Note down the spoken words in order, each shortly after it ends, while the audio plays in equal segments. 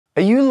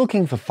Are you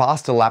looking for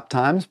faster lap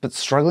times but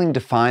struggling to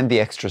find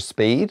the extra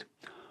speed?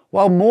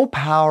 While more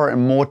power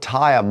and more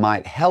tyre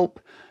might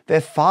help,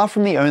 they're far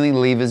from the only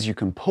levers you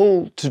can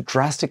pull to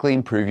drastically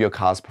improve your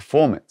car's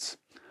performance.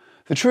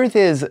 The truth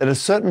is, at a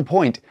certain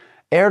point,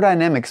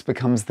 aerodynamics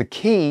becomes the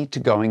key to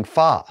going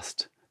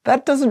fast.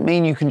 That doesn't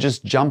mean you can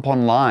just jump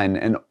online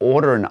and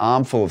order an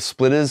armful of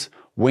splitters,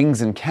 wings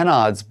and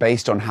canards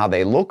based on how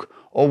they look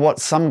or what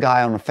some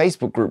guy on a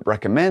Facebook group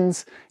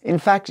recommends. In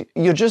fact,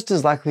 you're just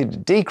as likely to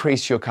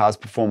decrease your car's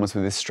performance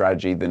with this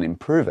strategy than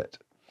improve it.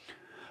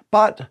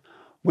 But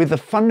with a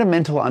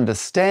fundamental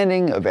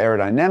understanding of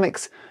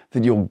aerodynamics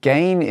that you'll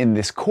gain in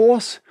this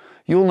course,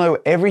 you'll know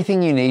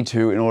everything you need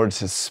to in order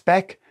to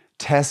spec,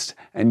 test,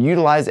 and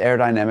utilize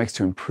aerodynamics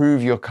to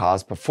improve your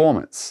car's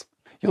performance.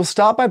 You'll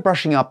start by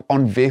brushing up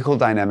on vehicle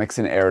dynamics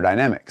and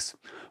aerodynamics,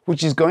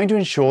 which is going to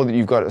ensure that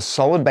you've got a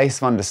solid base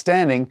of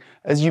understanding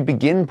as you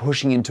begin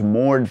pushing into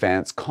more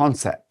advanced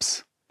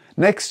concepts.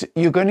 Next,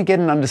 you're going to get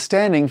an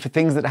understanding for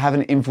things that have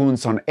an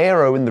influence on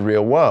aero in the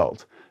real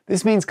world.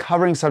 This means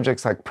covering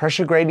subjects like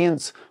pressure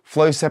gradients,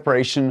 flow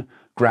separation,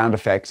 ground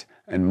effect,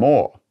 and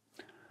more.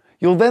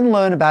 You'll then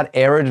learn about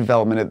aero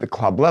development at the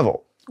club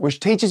level,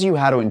 which teaches you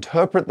how to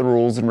interpret the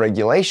rules and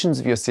regulations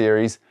of your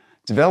series,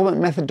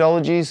 development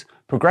methodologies,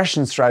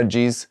 progression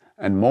strategies,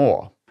 and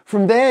more.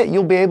 From there,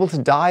 you'll be able to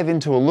dive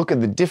into a look at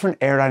the different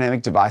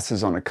aerodynamic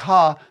devices on a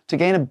car to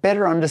gain a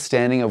better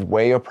understanding of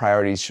where your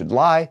priorities should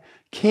lie,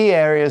 key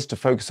areas to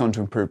focus on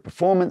to improve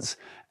performance,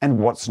 and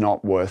what's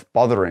not worth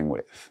bothering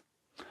with.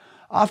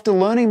 After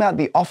learning about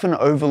the often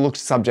overlooked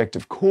subject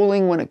of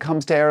cooling when it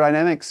comes to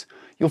aerodynamics,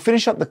 you'll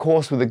finish up the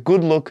course with a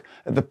good look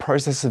at the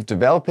process of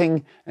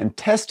developing and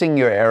testing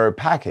your aero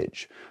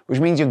package, which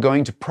means you're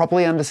going to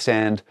properly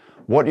understand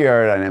what your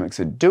aerodynamics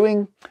are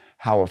doing,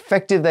 how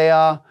effective they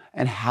are,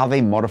 and how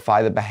they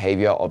modify the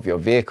behavior of your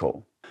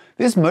vehicle.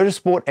 This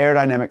Motorsport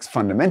Aerodynamics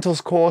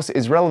Fundamentals course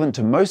is relevant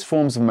to most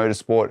forms of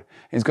motorsport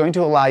and is going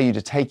to allow you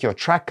to take your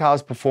track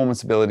car's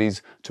performance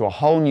abilities to a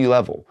whole new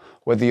level,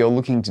 whether you're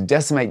looking to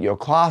decimate your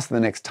class in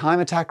the next time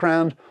attack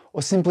round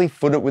or simply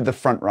foot it with the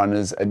front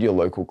runners at your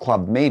local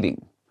club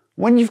meeting.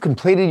 When you've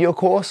completed your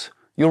course,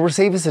 you'll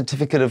receive a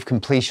certificate of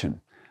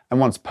completion, and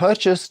once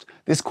purchased,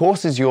 this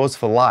course is yours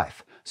for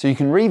life, so you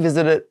can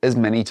revisit it as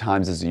many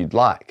times as you'd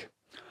like.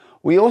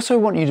 We also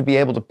want you to be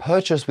able to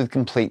purchase with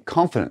complete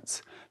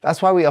confidence.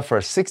 That's why we offer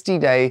a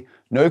 60-day,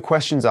 no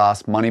questions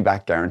asked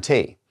money-back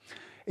guarantee.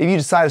 If you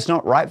decide it's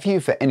not right for you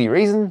for any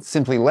reason,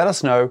 simply let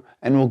us know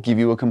and we'll give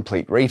you a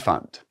complete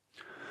refund.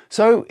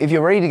 So if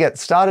you're ready to get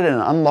started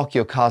and unlock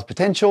your car's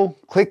potential,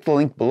 click the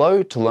link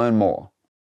below to learn more.